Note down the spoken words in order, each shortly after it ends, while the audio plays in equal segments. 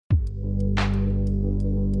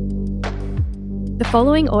The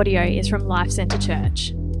following audio is from Life Centre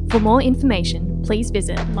Church. For more information, please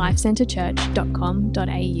visit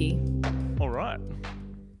lifecentrechurch.com.au. All right.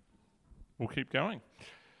 We'll keep going.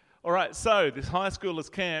 All right, so this high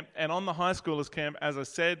schoolers camp, and on the high schoolers camp, as I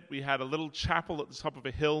said, we had a little chapel at the top of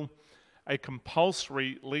a hill, a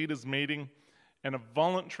compulsory leaders meeting, and a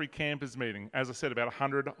voluntary campers meeting. As I said, about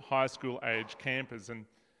 100 high school age campers. And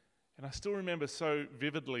I still remember so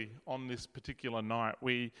vividly on this particular night,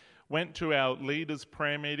 we went to our leaders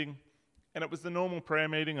prayer meeting, and it was the normal prayer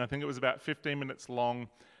meeting. I think it was about 15 minutes long.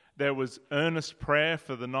 There was earnest prayer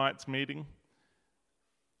for the night's meeting.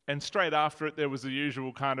 And straight after it, there was the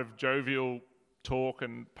usual kind of jovial talk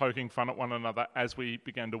and poking fun at one another as we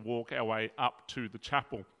began to walk our way up to the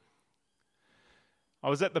chapel. I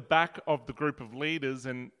was at the back of the group of leaders,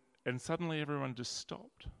 and suddenly everyone just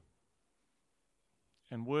stopped.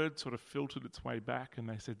 And word sort of filtered its way back, and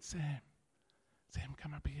they said, Sam,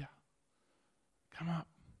 come up here. Come up.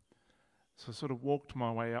 So I sort of walked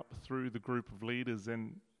my way up through the group of leaders,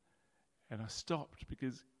 and I stopped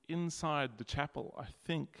because inside the chapel, I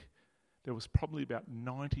think there was probably about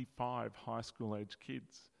 95 high school age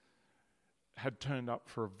kids had turned up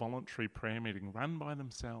for a voluntary prayer meeting run by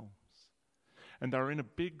themselves. And they were in a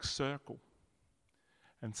big circle.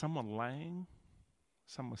 And some were laying,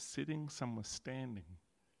 some were sitting, some were standing.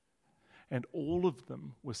 And all of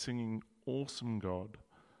them were singing Awesome God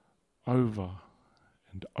over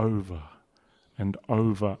and over and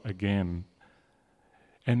over again.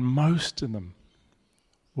 And most of them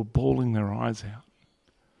were bawling their eyes out,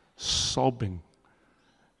 sobbing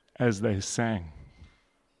as they sang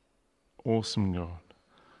Awesome God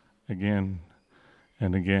again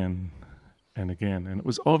and again and again. And it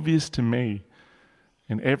was obvious to me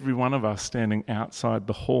and every one of us standing outside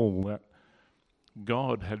the hall that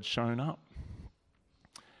God had shown up.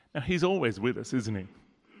 Now, He's always with us, isn't He?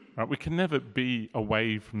 Right? We can never be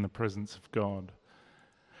away from the presence of God.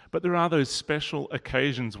 But there are those special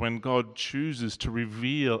occasions when God chooses to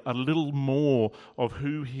reveal a little more of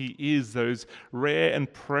who He is, those rare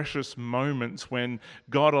and precious moments when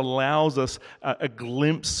God allows us a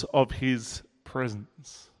glimpse of His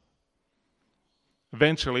presence.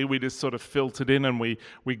 Eventually, we just sort of filtered in, and we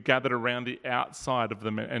gathered around the outside of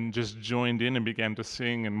them and just joined in and began to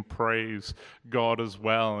sing and praise God as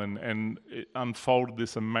well. And it unfolded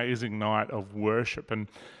this amazing night of worship. And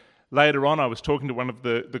later on, I was talking to one of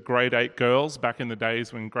the grade 8 girls back in the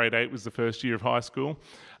days when grade 8 was the first year of high school.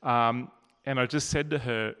 And I just said to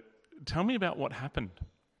her, tell me about what happened.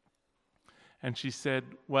 And she said,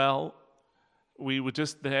 well, we were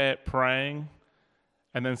just there praying,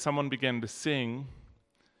 and then someone began to sing,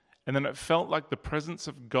 and then it felt like the presence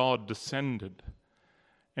of God descended.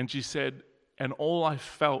 And she said, and all I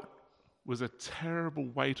felt was a terrible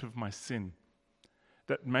weight of my sin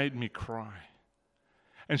that made me cry.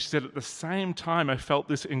 And she said, at the same time, I felt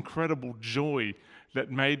this incredible joy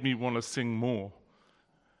that made me want to sing more.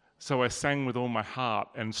 So I sang with all my heart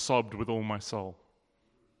and sobbed with all my soul.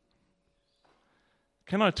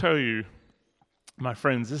 Can I tell you, my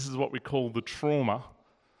friends, this is what we call the trauma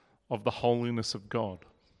of the holiness of God.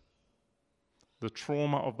 The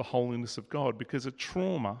trauma of the holiness of God, because a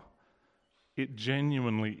trauma, it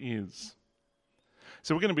genuinely is.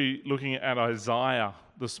 So we're going to be looking at Isaiah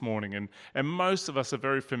this morning, and most of us are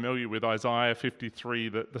very familiar with Isaiah 53,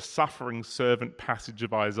 the suffering servant passage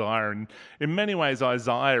of Isaiah. And in many ways,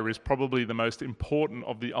 Isaiah is probably the most important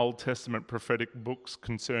of the Old Testament prophetic books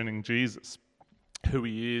concerning Jesus, who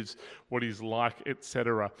He is, what He's like,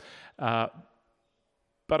 etc. But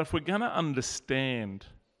if we're going to understand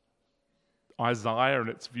Isaiah and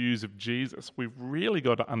its views of Jesus, we've really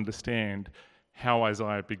got to understand how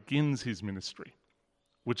Isaiah begins his ministry,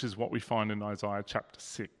 which is what we find in Isaiah chapter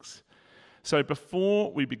 6. So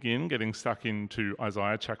before we begin getting stuck into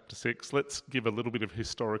Isaiah chapter 6, let's give a little bit of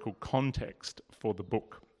historical context for the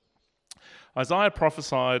book. Isaiah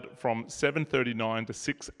prophesied from 739 to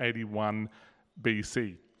 681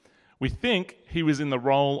 BC. We think he was in the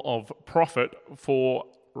role of prophet for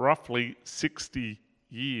roughly 60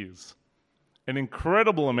 years. An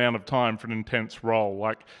incredible amount of time for an intense role.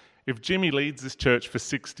 Like, if Jimmy leads this church for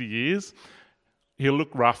 60 years, he'll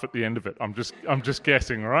look rough at the end of it. I'm just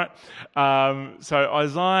guessing, right? So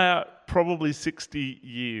Isaiah, probably 60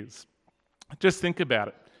 years. Just think about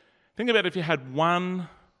it. Think about if you had one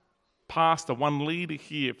pastor, one leader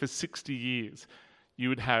here for 60 years. You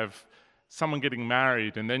would have someone getting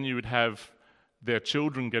married, and then you would have their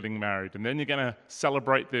children getting married, and then you're going to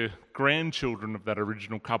celebrate the grandchildren of that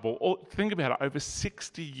original couple. Or think about it, over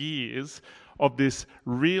 60 years of this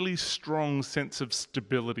really strong sense of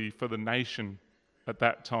stability for the nation at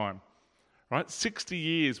that time. right? 60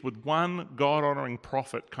 years with one God-honouring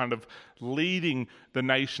prophet kind of leading the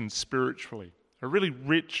nation spiritually. A really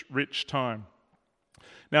rich, rich time.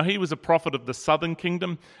 Now, he was a prophet of the southern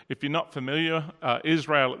kingdom. If you're not familiar,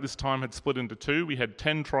 Israel at this time had split into two. We had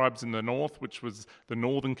 10 tribes in the north, which was the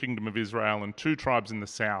northern kingdom of Israel, and 2 tribes in the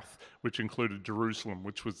south, which included Jerusalem,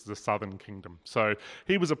 which was the southern kingdom. So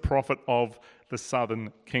he was a prophet of the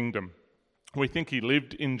southern kingdom. We think he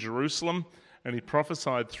lived in Jerusalem, and he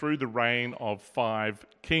prophesied through the reign of 5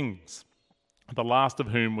 kings, the last of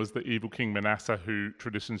whom was the evil king Manasseh, who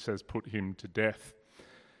tradition says put him to death.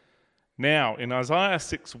 Now, in Isaiah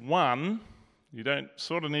 6:1, you don't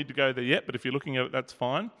sort of need to go there yet, but if you're looking at it, that's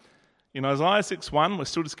fine. In Isaiah 6:1, we're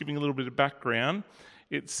still just giving a little bit of background.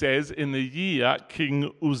 It says, in the year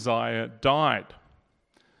King Uzziah died.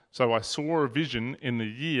 So I saw a vision in the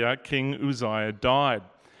year King Uzziah died.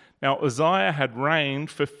 Now, Uzziah had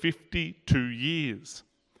reigned for 52 years,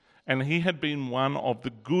 and he had been one of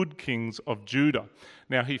the good kings of Judah.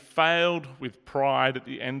 Now, he failed with pride at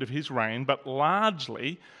the end of his reign, but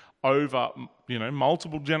largely over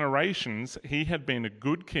multiple generations, he had been a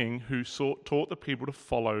good king who taught the people to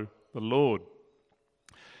follow the Lord.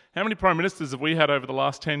 How many prime ministers have we had over the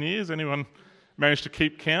last 10 years? Anyone managed to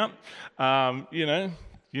keep count? You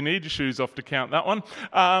need your shoes off to count that one.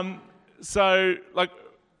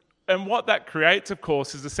 And what that creates, of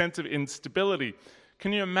course, is a sense of instability.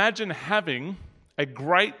 Can you imagine having a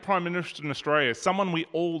great prime minister in Australia, someone we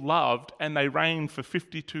all loved, and they reigned for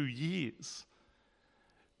 52 years?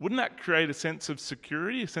 Wouldn't that create a sense of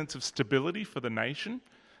security, a sense of stability for the nation?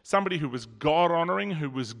 Somebody who was God-honouring, who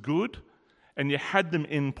was good, and you had them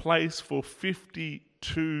in place for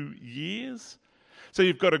 52 years? So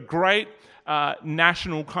you've got a great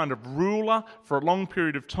national kind of ruler for a long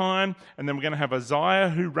period of time, and then we're going to have Isaiah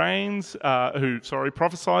who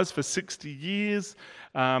prophesies for 60 years.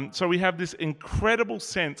 So we have this incredible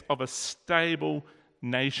sense of a stable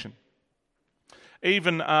nation.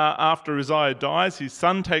 Even after Uzziah dies, his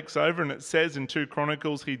son takes over, and it says in 2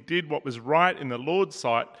 Chronicles, he did what was right in the Lord's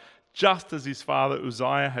sight, just as his father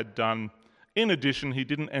Uzziah had done. In addition, he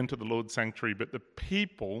didn't enter the Lord's sanctuary, but the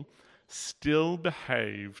people still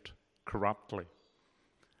behaved corruptly.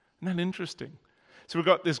 Isn't that interesting? So we've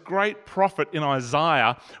got this great prophet in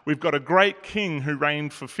Isaiah, we've got a great king who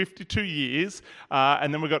reigned for 52 years,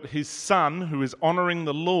 and then we've got his son who is honouring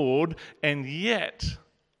the Lord, and yet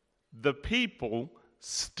the people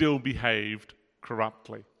still behaved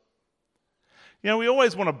corruptly. We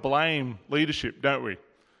always want to blame leadership, don't we?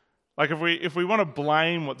 Like if we want to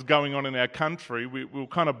blame what's going on in our country, we'll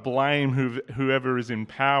kind of blame whoever is in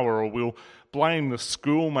power, or we'll blame the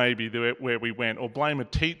school maybe where we went, or blame a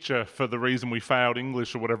teacher for the reason we failed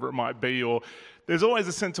English or whatever it might be. Or there's always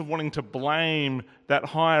a sense of wanting to blame that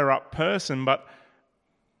higher up person. But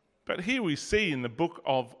here we see in the book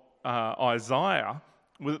of Isaiah,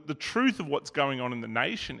 the truth of what's going on in the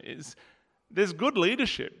nation is there's good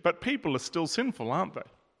leadership, but people are still sinful, aren't they?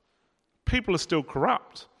 People are still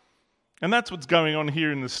corrupt. And that's what's going on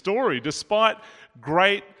here in the story. Despite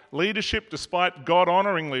great leadership, despite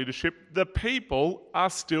God-honouring leadership, the people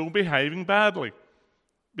are still behaving badly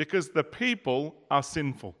because the people are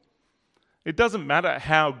sinful. It doesn't matter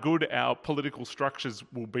how good our political structures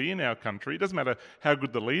will be in our country. It doesn't matter how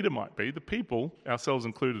good the leader might be. The people, ourselves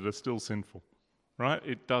included, are still sinful. Right?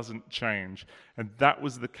 It doesn't change. And that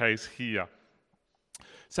was the case here.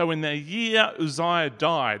 So in the year Uzziah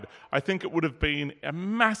died, I think it would have been a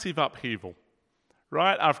massive upheaval.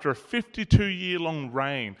 Right? After a 52-year-long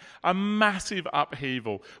reign, a massive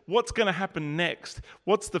upheaval. What's going to happen next?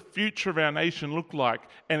 What's the future of our nation look like?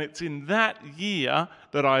 And it's in that year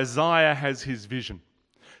that Isaiah has his vision.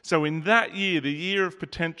 So in that year, the year of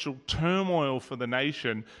potential turmoil for the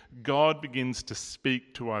nation, God begins to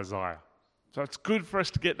speak to Isaiah. So it's good for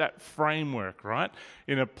us to get that framework, right?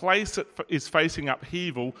 In a place that is facing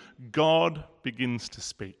upheaval, God begins to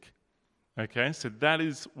speak. Okay, so that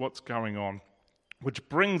is what's going on, which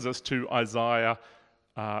brings us to Isaiah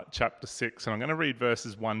chapter 6. And I'm going to read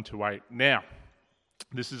verses 1 to 8. Now,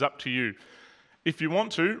 this is up to you. If you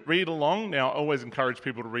want to, read along. Now, I always encourage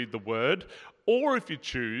people to read the word. Or if you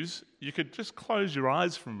choose, you could just close your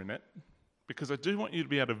eyes for a minute, because I do want you to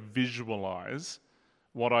be able to visualize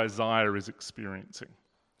what Isaiah is experiencing.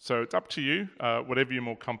 So it's up to you, whatever you're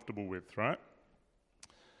more comfortable with, right?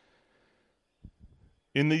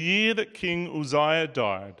 In the year that King Uzziah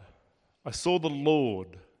died, I saw the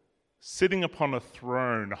Lord sitting upon a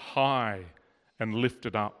throne high and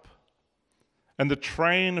lifted up, and the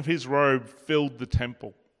train of his robe filled the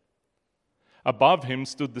temple. Above him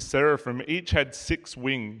stood the seraphim, each had 6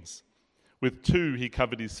 wings. With 2 he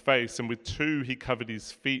covered his face, and with 2 he covered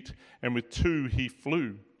his feet, and with 2 he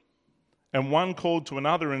flew. And one called to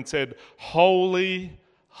another and said, Holy,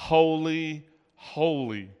 holy,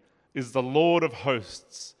 holy is the Lord of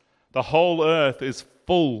hosts. The whole earth is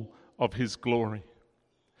full of his glory.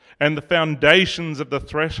 And the foundations of the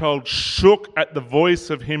threshold shook at the voice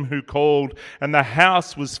of him who called, and the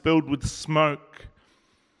house was filled with smoke.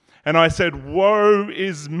 And I said, Woe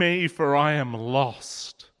is me, for I am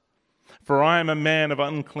lost. For I am a man of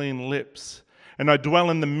unclean lips, and I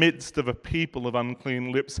dwell in the midst of a people of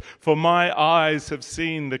unclean lips. For my eyes have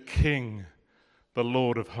seen the King, the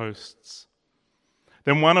Lord of hosts.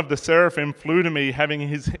 Then one of the seraphim flew to me, having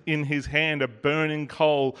in his hand a burning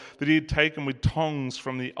coal that he had taken with tongs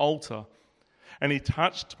from the altar. And he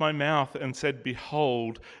touched my mouth and said,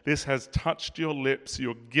 Behold, this has touched your lips.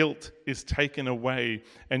 Your guilt is taken away,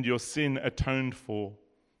 and your sin atoned for.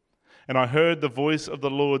 And I heard the voice of the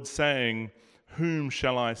Lord saying, Whom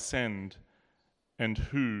shall I send, and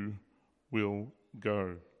who will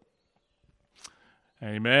go?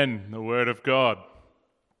 Amen. The word of God.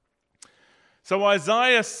 So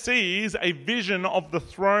Isaiah sees a vision of the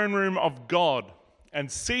throne room of God,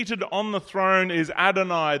 and seated on the throne is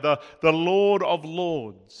Adonai, the Lord of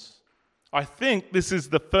Lords. I think this is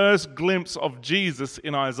the first glimpse of Jesus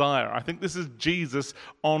in Isaiah. I think this is Jesus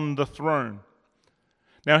on the throne.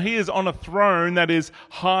 Now, he is on a throne that is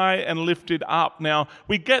high and lifted up. Now,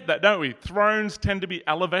 we get that, don't we? Thrones tend to be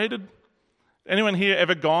elevated. Anyone here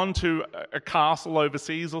ever gone to a castle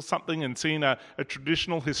overseas or something and seen a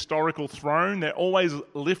traditional historical throne? They're always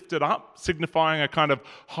lifted up, signifying a kind of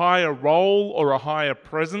higher role or a higher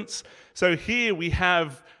presence. So here we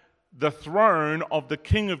have the throne of the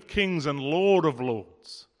King of Kings and Lord of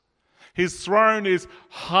Lords. His throne is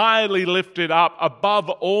highly lifted up above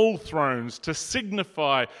all thrones to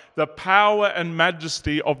signify the power and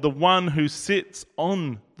majesty of the one who sits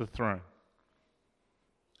on the throne.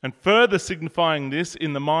 And further signifying this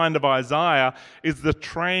in the mind of Isaiah is the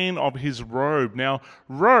train of his robe. Now,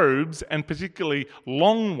 robes, and particularly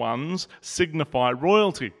long ones, signify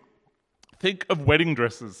royalty. Think of wedding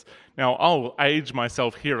dresses. Now, I'll age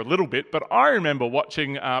myself here a little bit, but I remember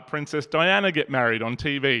watching Princess Diana get married on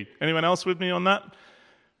TV. Anyone else with me on that?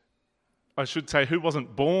 I should say, who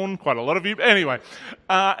wasn't born? Quite a lot of you. Anyway,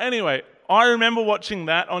 I remember watching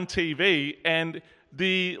that on TV, and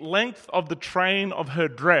the length of the train of her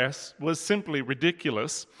dress was simply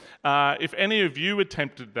ridiculous. If any of you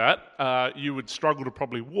attempted that, you would struggle to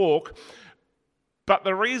probably walk. But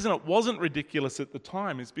the reason it wasn't ridiculous at the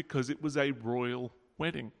time is because it was a royal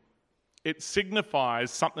wedding. It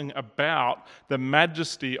signifies something about the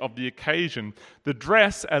majesty of the occasion. The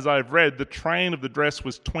dress, as I've read, the train of the dress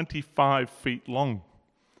was 25 feet long.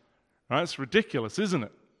 Right? It's ridiculous, isn't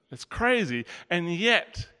it? It's crazy. And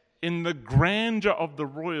yet, in the grandeur of the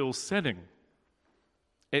royal setting,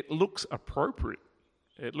 it looks appropriate.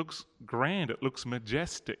 It looks grand. It looks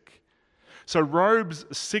majestic. So robes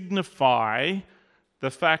signify the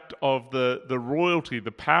fact of the royalty,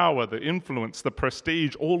 the power, the influence, the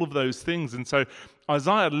prestige, all of those things. And so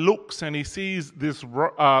Isaiah looks and he sees this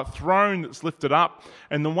throne that's lifted up,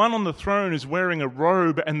 and the one on the throne is wearing a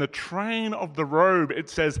robe, and the train of the robe, it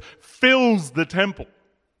says, fills the temple.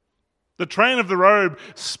 The train of the robe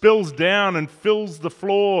spills down and fills the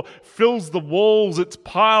floor, fills the walls. It's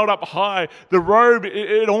piled up high. The robe,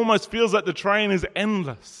 it almost feels like the train is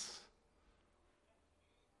endless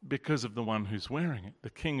because of the one who's wearing it, the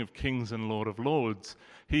King of Kings and Lord of Lords.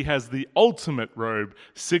 He has the ultimate robe,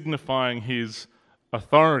 signifying his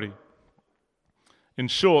authority. In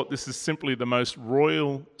short, this is simply the most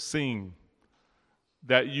royal scene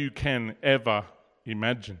that you can ever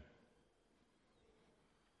imagine.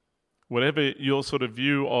 Whatever your sort of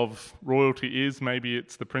view of royalty is, maybe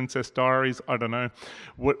it's the Princess Diaries, I don't know.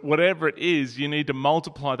 Whatever it is, you need to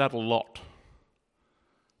multiply that a lot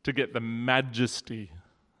to get the majesty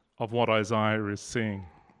of what Isaiah is seeing.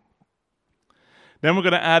 Then we're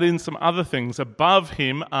going to add in some other things. Above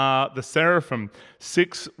him are the seraphim,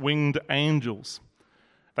 6 winged angels.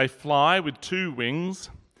 They fly with 2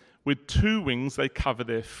 wings. With 2 wings, they cover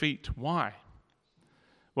their feet. Why?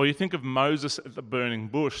 Well, you think of Moses at the burning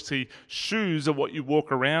bush. See, shoes are what you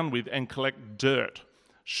walk around with and collect dirt.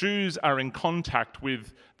 Shoes are in contact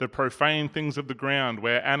with the profane things of the ground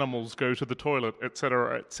where animals go to the toilet,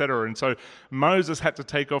 etc., etc. And so Moses had to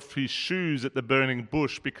take off his shoes at the burning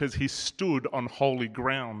bush because he stood on holy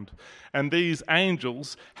ground. And these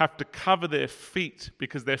angels have to cover their feet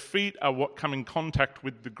because their feet are what come in contact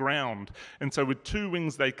with the ground. And so with 2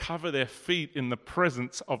 wings, they cover their feet in the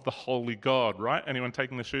presence of the holy God, right? Anyone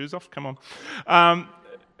taking the shoes off? Come on.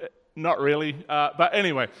 Not really. But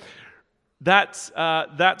anyway, That's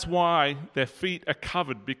why their feet are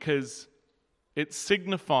covered, because it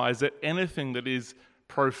signifies that anything that is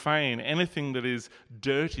profane, anything that is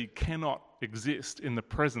dirty, cannot exist in the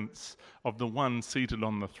presence of the one seated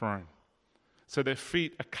on the throne. So their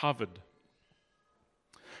feet are covered.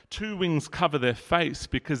 Two wings cover their face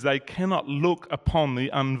because they cannot look upon the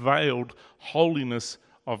unveiled holiness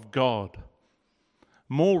of God,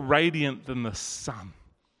 more radiant than the sun.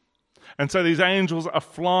 And so these angels are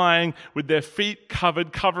flying with their feet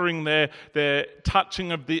covered, covering their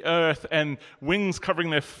touching of the earth, and wings covering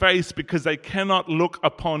their face because they cannot look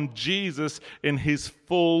upon Jesus in his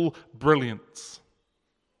full brilliance,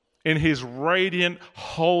 in his radiant,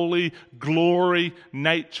 holy, glory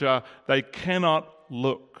nature. They cannot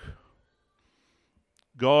look.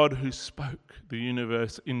 God who spoke the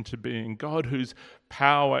universe into being, God whose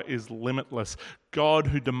power is limitless, God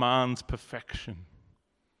who demands perfection.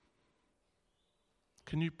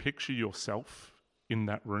 Can you picture yourself in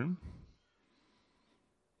that room?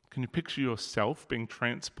 Can you picture yourself being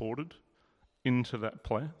transported into that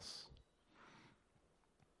place?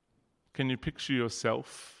 Can you picture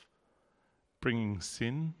yourself bringing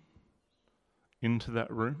sin into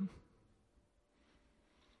that room?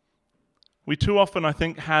 We too often, I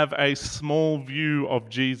think, have a small view of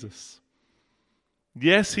Jesus.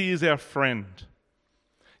 Yes, he is our friend.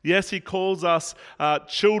 Yes, he calls us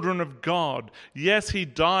children of God. Yes, he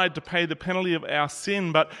died to pay the penalty of our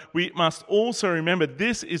sin, but we must also remember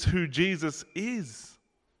this is who Jesus is.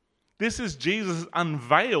 This is Jesus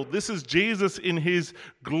unveiled. This is Jesus in his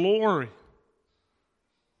glory.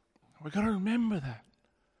 We've got to remember that.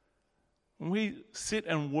 When we sit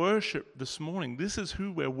and worship this morning, this is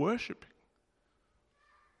who we're worshiping.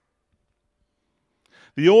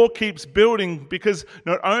 The awe keeps building because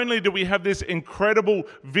not only do we have this incredible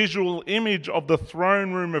visual image of the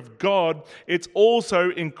throne room of God, it's also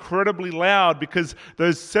incredibly loud because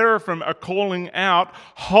those seraphim are calling out,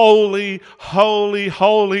 "Holy, holy,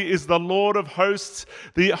 holy is the Lord of hosts.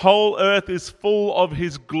 The whole earth is full of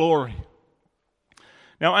his glory."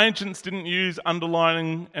 Now, ancients didn't use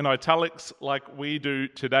underlining and italics like we do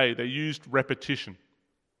today. They used repetition.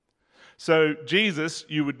 So Jesus,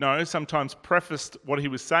 you would know, sometimes prefaced what he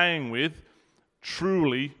was saying with,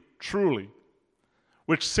 "Truly, truly,"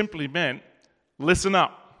 which simply meant, listen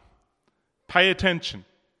up, pay attention.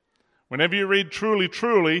 Whenever you read "truly,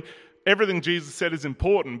 truly," everything Jesus said is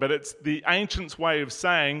important, but it's the ancients' way of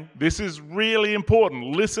saying, this is really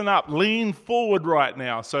important, listen up, lean forward right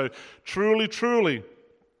now. So, truly, truly.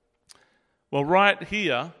 Well, right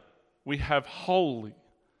here, we have holy,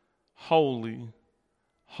 holy,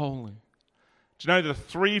 holy. Do you know the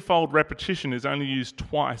threefold repetition is only used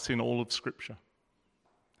twice in all of Scripture?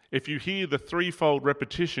 If you hear the threefold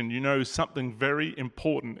repetition, you know something very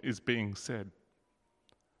important is being said.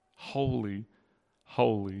 Holy,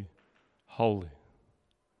 holy, holy.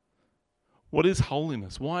 What is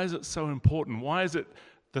holiness? Why is it so important? Why is it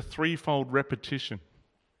the threefold repetition?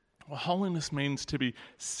 Well, holiness means to be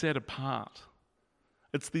set apart.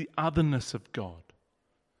 It's the otherness of God,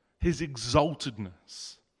 his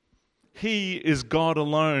exaltedness. He is God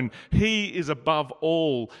alone. He is above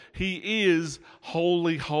all. He is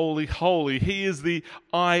holy, holy, holy. He is the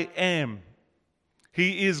I am.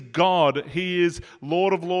 He is God. He is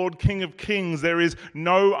Lord of Lords, King of Kings. There is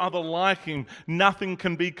no other like him. Nothing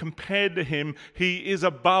can be compared to him. He is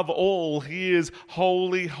above all. He is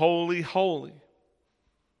holy, holy, holy.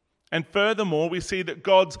 And furthermore, we see that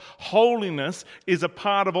God's holiness is a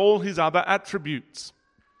part of all his other attributes.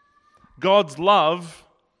 God's love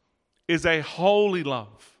is a holy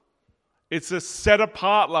love. It's a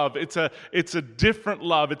set-apart love. It's a different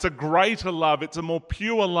love. It's a greater love. It's a more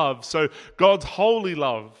pure love. So God's holy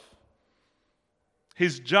love.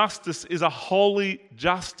 His justice is a holy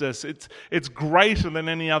justice. It's greater than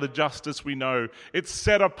any other justice we know. It's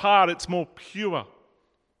set apart. It's more pure.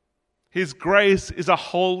 His grace is a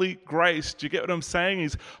holy grace. Do you get what I'm saying?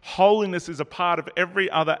 His holiness is a part of every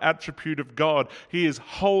other attribute of God. He is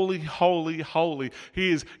holy, holy, holy.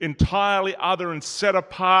 He is entirely other and set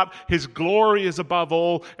apart. His glory is above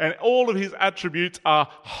all, and all of his attributes are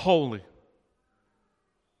holy.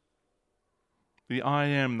 The I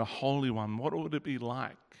am, the Holy One. What would it be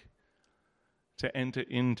like to enter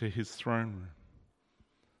into his throne room?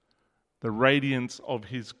 The radiance of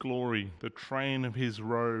his glory, the train of his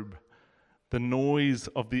robe, the noise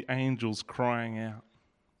of the angels crying out.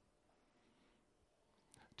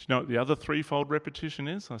 Do you know what the other threefold repetition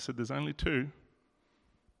is? I said there's only two.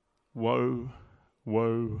 Woe,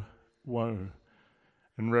 woe, woe.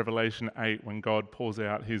 In Revelation 8, when God pours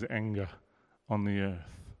out his anger on the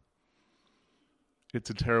earth. It's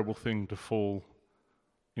a terrible thing to fall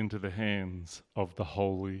into the hands of the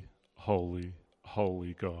holy, holy,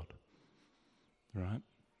 holy God. Right?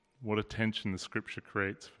 What a tension the scripture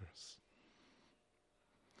creates for us.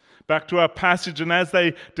 Back to our passage, and as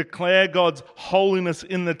they declare God's holiness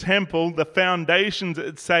in the temple, the foundations,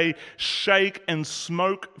 it say, shake and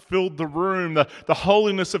smoke filled the room. The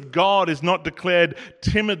holiness of God is not declared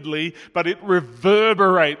timidly, but it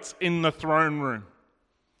reverberates in the throne room.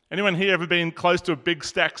 Anyone here ever been close to a big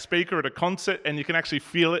stack speaker at a concert and you can actually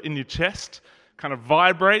feel it in your chest? Kind of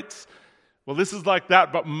vibrates. Well, this is like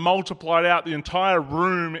that, but multiplied out. The entire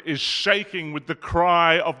room is shaking with the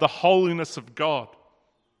cry of the holiness of God.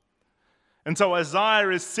 And so Isaiah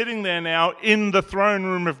is sitting there now in the throne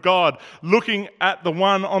room of God, looking at the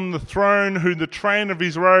one on the throne who the train of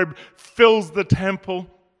his robe fills the temple.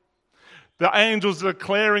 The angels are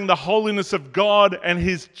declaring the holiness of God, and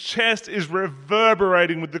his chest is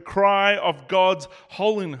reverberating with the cry of God's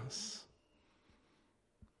holiness.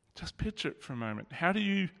 Just picture it for a moment. How do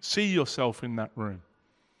you see yourself in that room?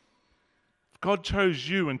 If God chose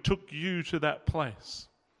you and took you to that place,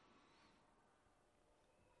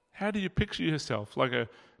 how do you picture yourself? Like a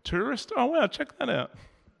tourist? Oh, wow, check that out.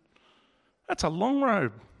 That's a long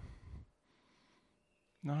robe.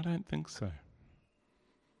 No, I don't think so.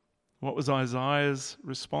 What was Isaiah's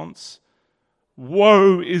response?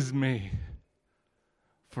 Woe is me,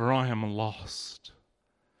 for I am lost.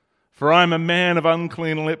 For I am a man of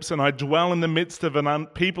unclean lips, and I dwell in the midst of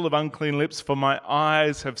people of unclean lips, for my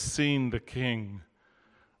eyes have seen the King,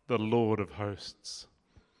 the Lord of hosts.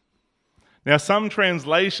 Now, some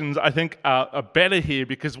translations, I think, are better here,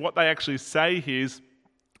 because what they actually say here is,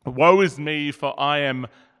 woe is me, for I am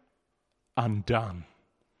undone,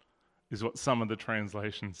 is what some of the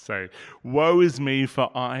translations say. Woe is me, for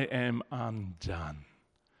I am undone.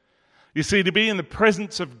 You see, to be in the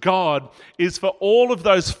presence of God is for all of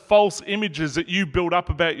those false images that you build up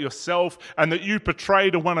about yourself and that you portray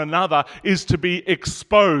to one another is to be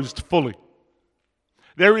exposed fully.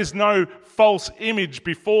 There is no false image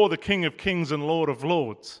before the King of Kings and Lord of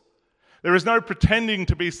Lords. There is no pretending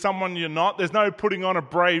to be someone you're not. There's no putting on a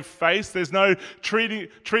brave face. There's no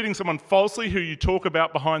treating someone falsely who you talk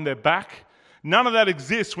about behind their back. None of that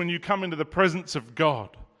exists when you come into the presence of God.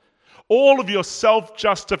 All of your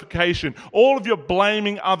self-justification, all of your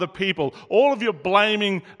blaming other people, all of your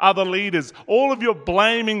blaming other leaders, all of your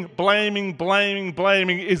blaming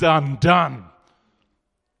is undone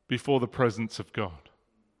before the presence of God.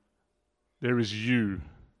 There is you,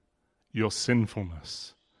 your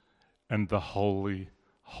sinfulness, and the holy,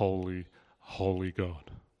 holy, holy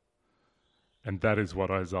God. And that is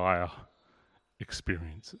what Isaiah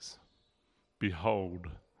experiences. Behold,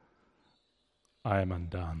 I am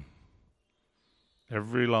undone.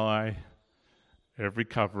 Every lie, every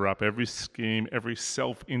cover-up, every scheme, every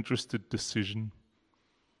self-interested decision,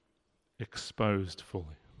 exposed fully.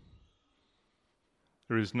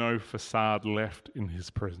 There is no facade left in his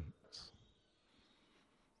presence.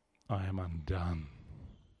 I am undone.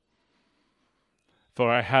 For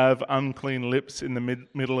I have unclean lips in the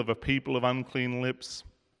middle of a people of unclean lips.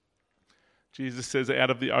 Jesus says, out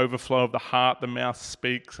of the overflow of the heart, the mouth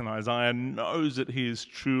speaks, and Isaiah knows that he is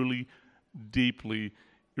truly, deeply,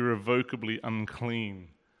 irrevocably unclean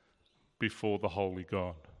before the holy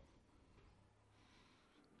God.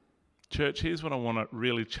 Church, here's what I want to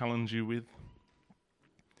really challenge you with.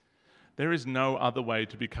 There is no other way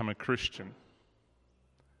to become a Christian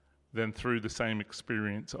than through the same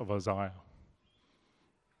experience of Isaiah.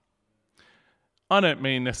 I don't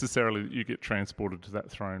mean necessarily that you get transported to that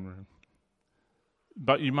throne room,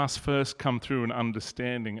 but you must first come through an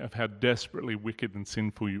understanding of how desperately wicked and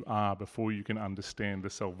sinful you are before you can understand the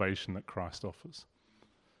salvation that Christ offers.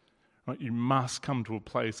 Right? You must come to a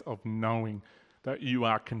place of knowing that you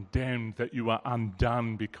are condemned, that you are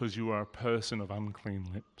undone because you are a person of unclean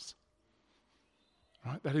lips.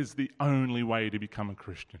 Right? That is the only way to become a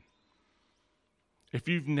Christian. If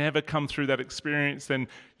you've never come through that experience, then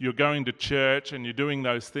you're going to church and you're doing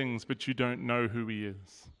those things, but you don't know who he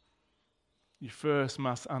is. You first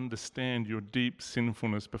must understand your deep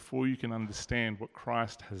sinfulness before you can understand what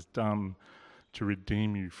Christ has done to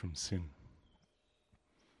redeem you from sin.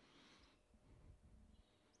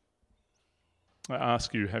 I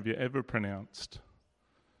ask you, have you ever pronounced,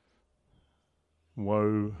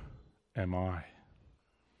 "Woe am I,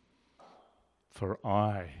 for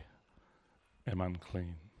I am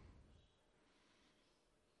unclean"?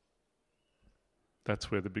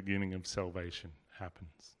 That's where the beginning of salvation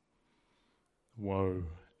happens. Woe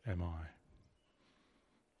am I.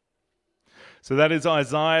 So that is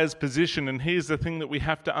Isaiah's position, and here's the thing that we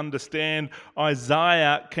have to understand.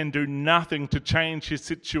 Isaiah can do nothing to change his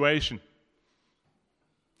situation.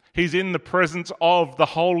 He's in the presence of the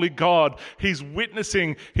holy God. He's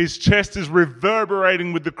witnessing. His chest is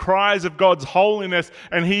reverberating with the cries of God's holiness,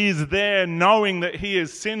 and he is there knowing that he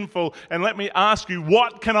is sinful. And let me ask you,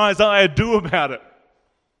 what can Isaiah do about it?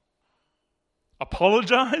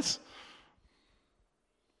 Apologize?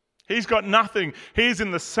 He's got nothing. He's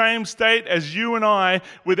in the same state as you and I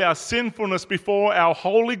with our sinfulness before our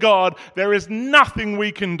holy God. There is nothing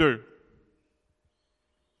we can do.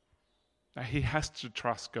 Now, he has to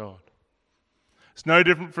trust God. It's no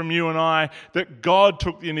different from you and I that God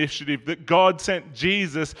took the initiative, that God sent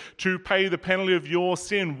Jesus to pay the penalty of your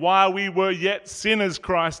sin. While we were yet sinners,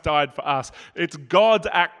 Christ died for us. It's God's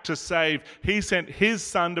act to save. He sent his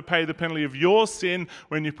Son to pay the penalty of your sin.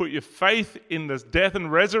 When you put your faith in the death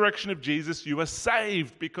and resurrection of Jesus, you are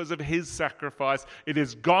saved because of his sacrifice. It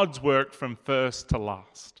is God's work from first to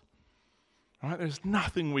last. All right? There's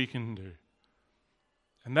nothing we can do.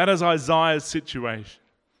 And that is Isaiah's situation.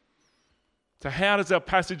 So how does our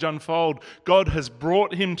passage unfold? God has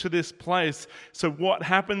brought him to this place. So what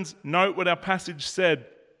happens? Note what our passage said.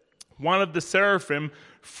 One of the seraphim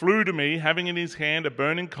flew to me, having in his hand a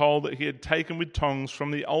burning coal that he had taken with tongs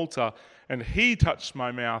from the altar. And he touched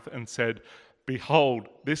my mouth and said, "Behold,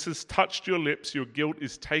 this has touched your lips. Your guilt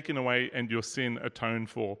is taken away and your sin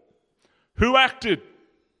atoned for." Who acted?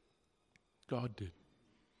 God did.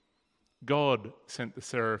 God sent the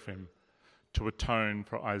seraphim to atone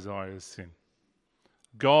for Isaiah's sin.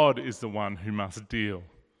 God is the one who must deal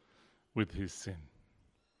with his sin.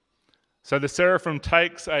 So the seraphim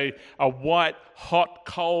takes a white hot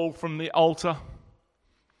coal from the altar.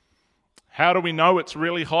 How do we know it's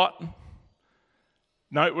really hot?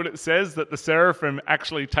 Note what it says, that the seraphim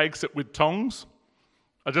actually takes it with tongs.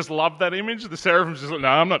 I just love that image. The seraphim's just like, no,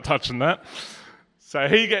 I'm not touching that. So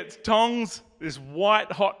he gets tongs, this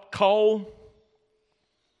white hot coal,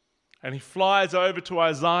 and he flies over to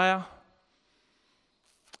Isaiah,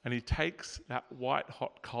 and he takes that white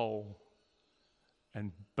hot coal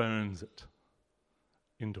and burns it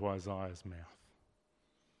into Isaiah's mouth.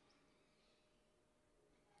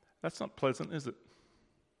 That's not pleasant, is it?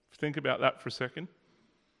 Think about that for a second.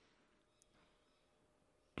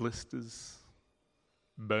 Blisters,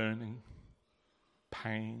 burning,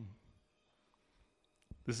 pain.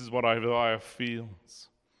 This is what Isaiah feels.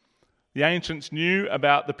 The ancients knew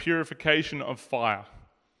about the purification of fire.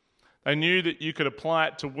 They knew that you could apply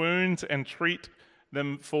it to wounds and treat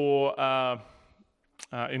them for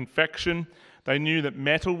infection. They knew that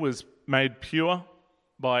metal was made pure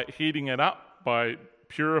by heating it up, by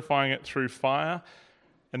purifying it through fire.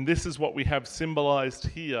 And this is what we have symbolized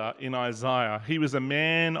here in Isaiah. He was a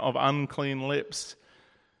man of unclean lips.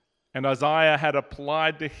 And Isaiah had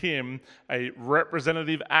applied to him a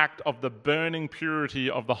representative act of the burning purity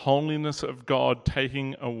of the holiness of God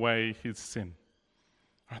taking away his sin.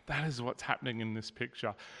 Right, that is what's happening in this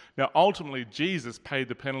picture. Now, ultimately, Jesus paid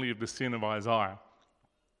the penalty of the sin of Isaiah.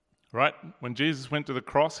 Right? When Jesus went to the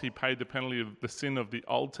cross, he paid the penalty of the sin of the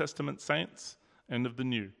Old Testament saints and of the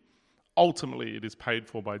New. Ultimately, it is paid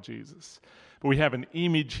for by Jesus. But we have an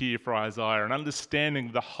image here for Isaiah, an understanding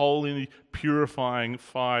of the holy, purifying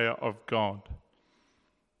fire of God.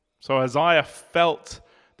 So Isaiah felt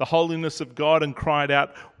the holiness of God and cried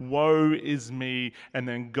out, "Woe is me," and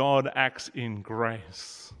then God acts in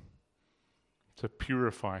grace to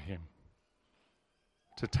purify him,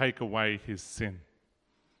 to take away his sin.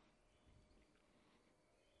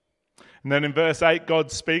 And then in verse 8,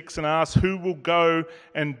 God speaks and asks, "Who will go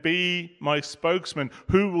and be my spokesman?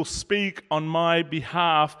 Who will speak on my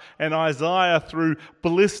behalf?" And Isaiah, through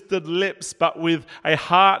blistered lips, but with a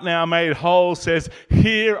heart now made whole, says,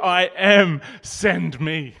 "Here I am, send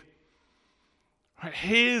me." Right,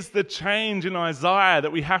 here's the change in Isaiah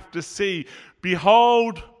that we have to see.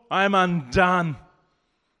 Behold, I am undone.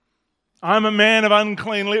 I'm a man of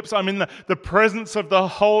unclean lips. I'm in the presence of the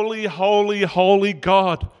holy, holy, holy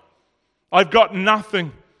God. I've got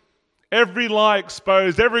nothing. Every lie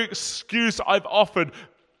exposed, every excuse I've offered,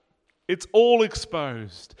 it's all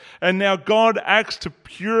exposed. And now God acts to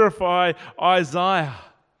purify Isaiah.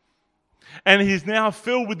 And he's now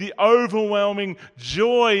filled with the overwhelming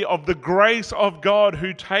joy of the grace of God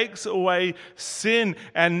who takes away sin.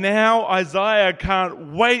 And now Isaiah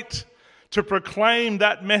can't wait to proclaim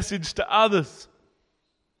that message to others.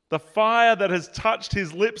 The fire that has touched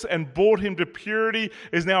his lips and brought him to purity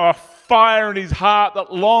is now a fire in his heart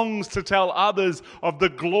that longs to tell others of the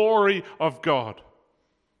glory of God.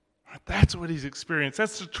 That's what he's experienced.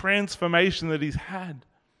 That's the transformation that he's had.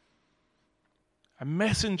 A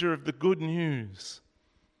messenger of the good news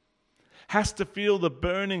has to feel the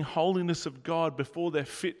burning holiness of God before they're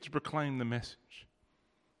fit to proclaim the message.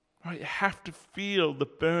 Right? You have to feel the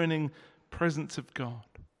burning presence of God.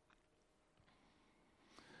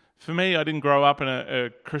 For me, I didn't grow up in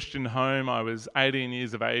a Christian home. I was 18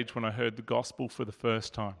 years of age when I heard the gospel for the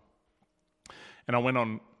first time. And I went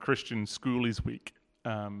on Christian Schoolies Week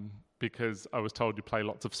because I was told you play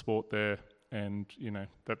lots of sport there. And,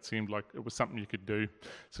 that seemed like it was something you could do.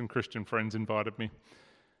 Some Christian friends invited me.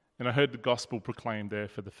 And I heard the gospel proclaimed there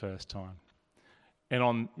for the first time. And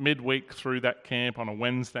on midweek through that camp, on a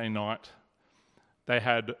Wednesday night, they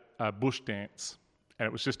had a bush dance. And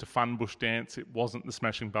it was just a fun bush dance. It wasn't the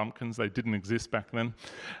Smashing Pumpkins. They didn't exist back then.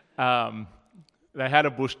 They had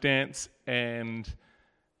a bush dance, and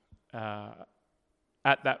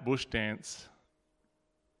at that bush dance,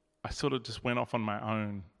 I sort of just went off on my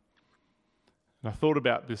own. And I thought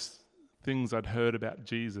about things I'd heard about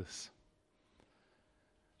Jesus.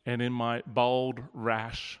 And in my bold,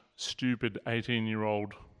 rash, stupid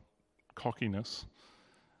 18-year-old cockiness,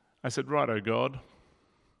 I said, "Righto, God,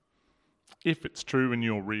 if it's true and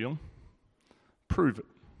you're real, prove it.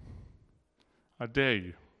 I dare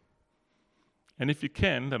you. And if you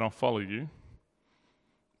can, then I'll follow you.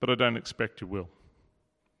 But I don't expect you will."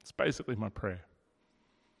 It's basically my prayer.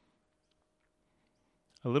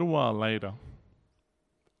 A little while later,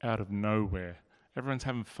 out of nowhere, everyone's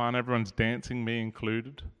having fun, everyone's dancing, me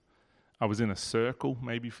included. I was in a circle,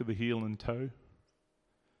 maybe for the heel and toe.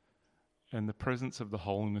 And the presence of the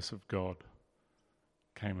holiness of God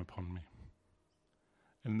came upon me.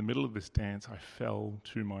 In the middle of this dance, I fell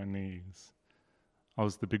to my knees. I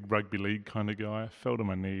was the big rugby league kind of guy. I fell to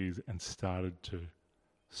my knees and started to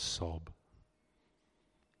sob.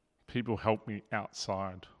 People helped me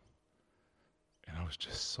outside, and I was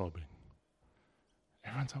just sobbing.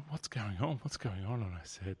 Everyone's like, "What's going on? What's going on?" And I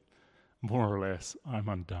said, more or less, "I'm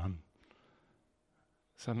undone."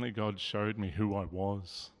 Suddenly God showed me who I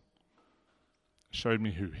was, showed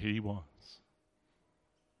me who He was.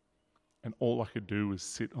 And all I could do was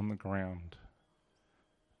sit on the ground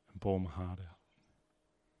and bawl my heart out.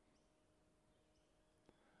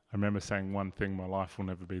 I remember saying one thing: my life will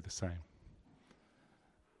never be the same.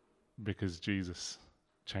 Because Jesus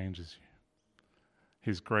changes you.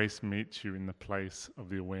 His grace meets you in the place of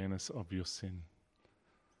the awareness of your sin.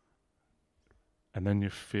 And then you're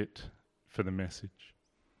fit for the message.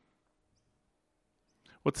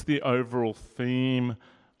 What's the overall theme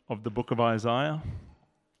of the book of Isaiah?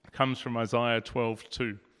 It comes from Isaiah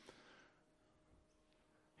 12:2.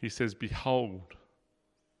 He says, "Behold,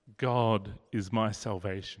 God is my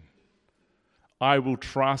salvation. I will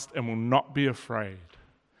trust and will not be afraid.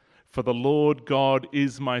 For the Lord God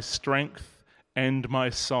is my strength and my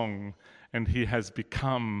song, and He has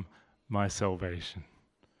become my salvation."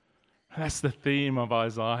 That's the theme of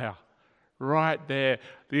Isaiah. Right there,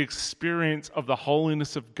 the experience of the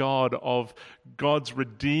holiness of God, of God's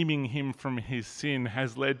redeeming him from his sin,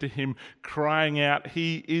 has led to him crying out,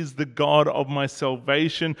 "He is the God of my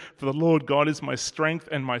salvation, for the Lord God is my strength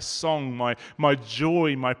and my song, my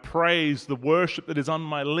joy, my praise, the worship that is on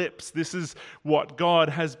my lips." This is what God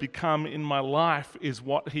has become in my life, is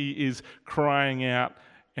what he is crying out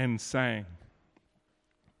and saying.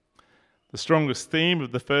 The strongest theme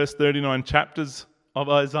of the first 39 chapters of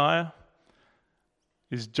Isaiah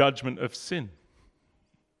is judgment of sin.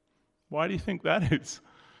 Why do you think that is?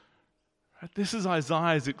 This is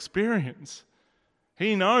Isaiah's experience.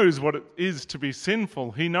 He knows what it is to be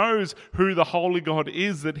sinful. He knows who the holy God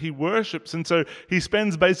is that he worships. And so he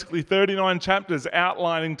spends basically 39 chapters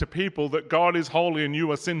outlining to people that God is holy and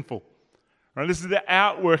you are sinful. Right? This is the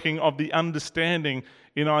outworking of the understanding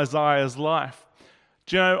in Isaiah's life.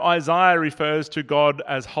 Do you know Isaiah refers to God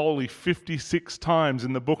as holy 56 times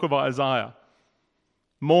in the book of Isaiah?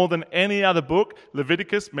 More than any other book.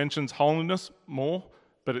 Leviticus mentions holiness more,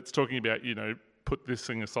 but it's talking about, put this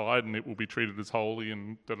thing aside and it will be treated as holy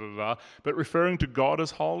and da-da-da-da. But referring to God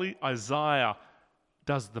as holy, Isaiah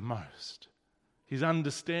does the most. His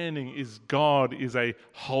understanding is God is a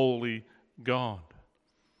holy God.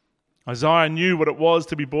 Isaiah knew what it was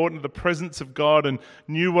to be brought into the presence of God and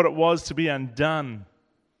knew what it was to be undone.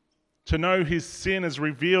 To know his sin as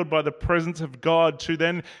revealed by the presence of God, to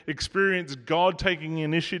then experience God taking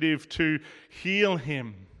initiative to heal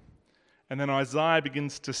him. And then Isaiah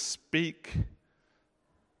begins to speak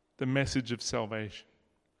the message of salvation.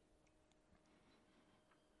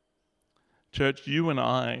 Church, you and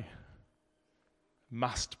I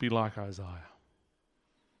must be like Isaiah.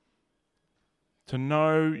 To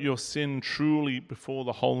know your sin truly before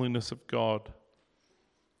the holiness of God.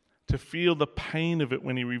 To feel the pain of it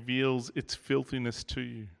when he reveals its filthiness to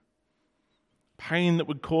you. Pain that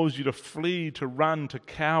would cause you to flee, to run, to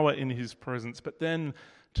cower in his presence. But then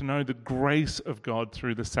to know the grace of God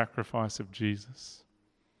through the sacrifice of Jesus.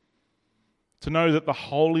 To know that the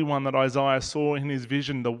Holy One that Isaiah saw in his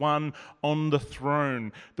vision, the one on the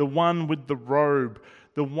throne, the one with the robe,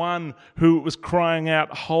 the one who was crying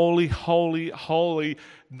out, "Holy, holy, holy,"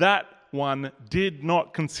 that one did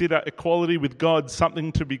not consider equality with God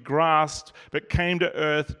something to be grasped, but came to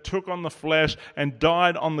earth, took on the flesh, and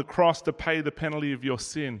died on the cross to pay the penalty of your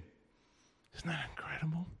sin. Isn't that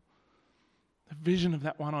incredible? The vision of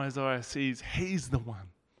that one Isaiah sees, he's the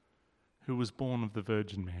one who was born of the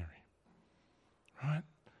Virgin Mary. Right?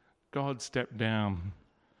 God stepped down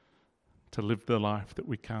to live the life that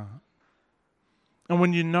we can't. And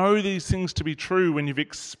when you know these things to be true, when you've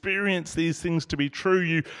experienced these things to be true,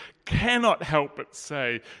 you cannot help but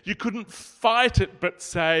say, you couldn't fight it but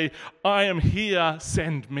say, "I am here,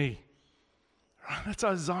 send me." Right? That's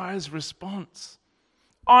Isaiah's response.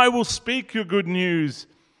 I will speak your good news.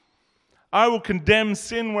 I will condemn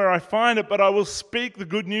sin where I find it, but I will speak the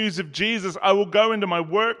good news of Jesus. I will go into my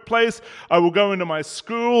workplace. I will go into my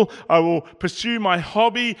school. I will pursue my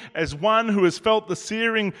hobby as one who has felt the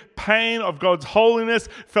searing pain of God's holiness,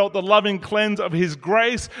 felt the loving cleanse of his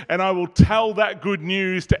grace, and I will tell that good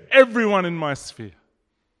news to everyone in my sphere.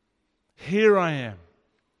 Here I am.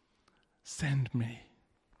 Send me.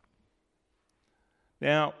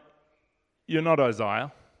 Now, you're not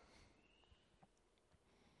Isaiah.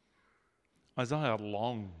 Isaiah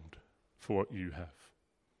longed for what you have.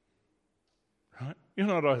 Right? You're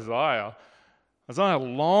not Isaiah. Isaiah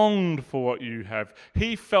longed for what you have.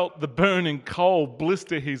 He felt the burning coal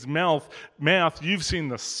blister his mouth. You've seen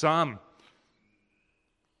the sun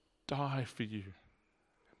die for you,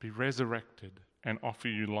 be resurrected, and offer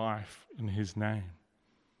you life in his name.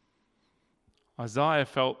 Isaiah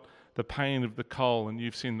felt the pain of the coal, and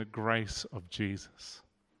you've seen the grace of Jesus.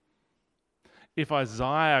 If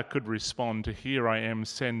Isaiah could respond to "Here I am,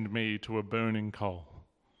 send me" to a burning coal,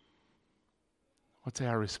 what's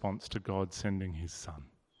our response to God sending his Son?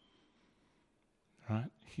 Right?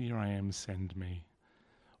 Here I am, send me.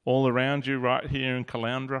 All around you, right here in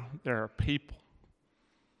Caloundra, there are people.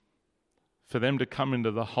 For them to come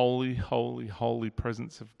into the holy, holy, holy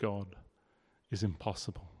presence of God is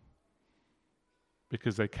impossible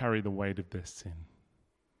because they carry the weight of their sin.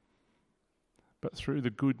 But through the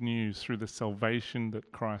good news, through the salvation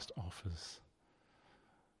that Christ offers,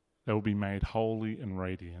 they will be made holy and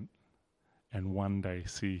radiant and one day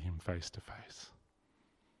see him face to face.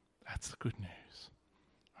 That's the good news.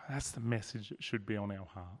 That's the message that should be on our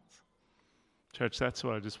hearts. Church, that's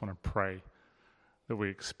what I just want to pray, that we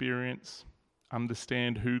experience,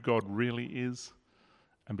 understand who God really is,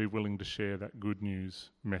 and be willing to share that good news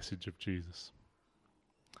message of Jesus.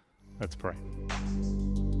 Let's pray.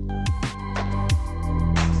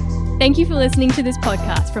 Thank you for listening to this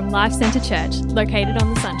podcast from Life Centre Church, located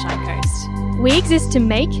on the Sunshine Coast. We exist to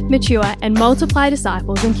make, mature, and multiply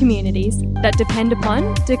disciples and communities that depend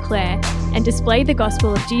upon, declare, and display the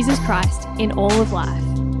gospel of Jesus Christ in all of life.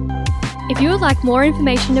 If you would like more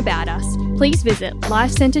information about us, please visit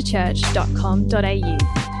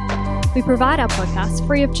lifecentrechurch.com.au. We provide our podcast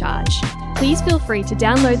free of charge. Please feel free to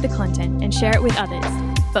download the content and share it with others,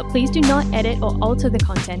 but please do not edit or alter the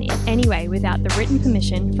content in any way without the written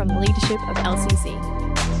permission from the leadership of LCC.